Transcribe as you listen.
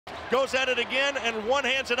goes at it again, and one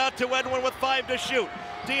hands it out to Edwin with 5 to shoot.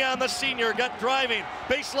 Dion, the senior, got driving,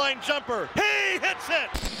 baseline jumper, he hits it!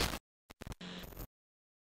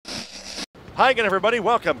 Hi again, everybody.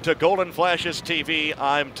 Welcome to Golden Flashes TV.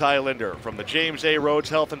 I'm Ty Linder from the James A. Rhodes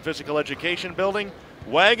Health and Physical Education Building.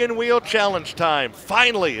 Wagon Wheel Challenge time.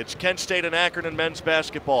 Finally, it's Kent State and Akron in men's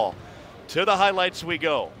basketball. To the highlights we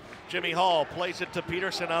go. Jimmy Hall plays it to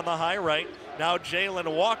Peterson on the high right. Now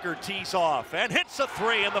Jalen Walker tees off and hits a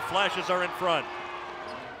three, and the Flashes are in front.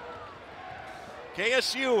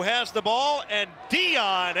 KSU has the ball, and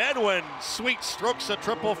Dion Edwin sweet strokes a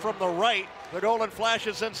triple from the right. The Golden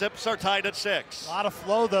Flashes and Zips are tied at 6. A lot of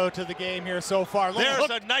flow, though, to the game here so far. There's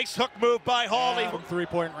a nice hook move by Hawley. From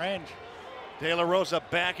three-point range. De La Rosa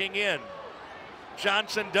backing in.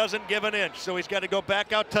 Johnson doesn't give an inch, so he's got to go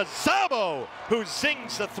back out to Zabo, who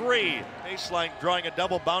zings the three. Baseline drawing a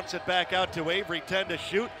double, bounce it back out to Avery, 10 to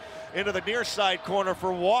shoot. Into the near side corner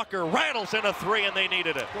for Walker. Rattles in a three, and they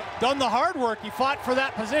needed it. Done the hard work. He fought for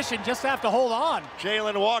that position. Just have to hold on.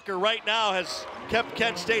 Jalen Walker right now has kept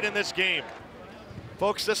Kent State in this game.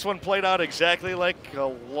 Folks, this one played out exactly like a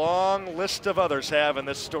long list of others have in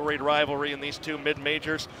this storied rivalry in these two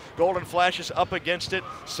mid-majors. Golden Flashes up against it,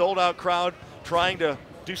 sold-out crowd, trying to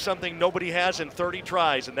do something nobody has in 30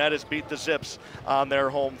 tries, and that is beat the Zips on their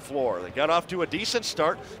home floor. They got off to a decent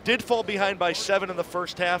start, did fall behind by 7 in the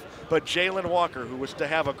first half, but Jalen Walker, who was to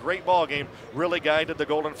have a great ball game, really guided the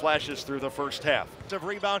Golden Flashes through the first half.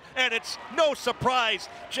 Rebound, and it's no surprise,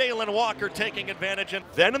 Jalen Walker taking advantage. And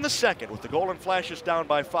then in the second, with the Golden Flashes down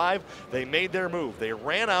by 5, they made their move. They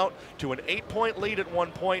ran out to an 8-point lead at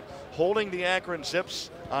one point, holding the Akron Zips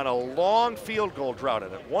on a long field goal drought.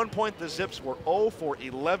 And at one point, the Zips were 0 for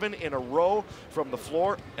 11 in a row from the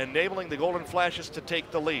floor, enabling the Golden Flashes to take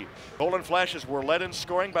the lead. Golden Flashes were led in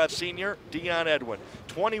scoring by senior Dion Edwin,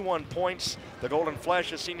 21 points. The Golden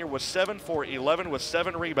Flashes senior was 7 for 11 with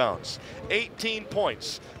 7 rebounds. 18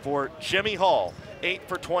 points for Jimmy Hall, 8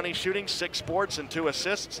 for 20 shooting, 6 boards and 2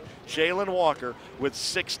 assists. Jalen Walker with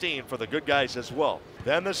 16 for the good guys as well.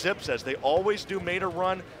 Then the Zips, as they always do, made a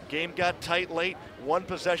run. Game got tight late. One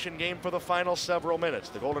possession game for the final several minutes.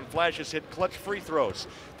 The Golden Flashes hit clutch free throws.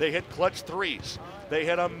 They hit clutch threes. They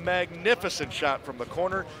hit a magnificent shot from the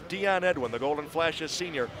corner. Dion Edwin, the Golden Flashes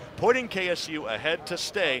senior, putting KSU ahead to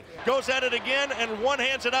stay. Goes at it again, and one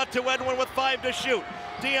hands it out to Edwin with 5 to shoot.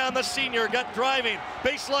 Dion, the senior, got driving.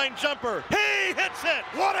 Baseline jumper. He hits it!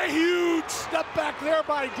 What a huge step back there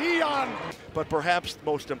by Dion. But perhaps the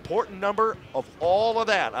most important number of all of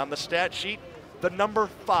that on the stat sheet, the number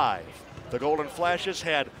 5. The Golden Flashes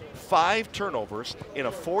had 5 turnovers in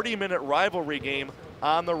a 40-minute rivalry game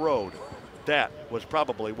on the road. That was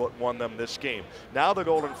probably what won them this game. Now the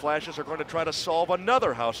Golden Flashes are going to try to solve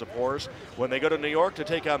another house of horrors when they go to New York to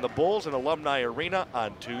take on the Bulls in Alumni Arena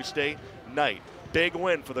on Tuesday night. Big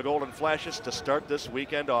win for the Golden Flashes to start this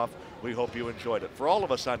weekend off. We hope you enjoyed it. For all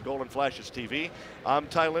of us on Golden Flashes TV, I'm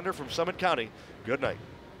Ty Linder from Summit County. Good night.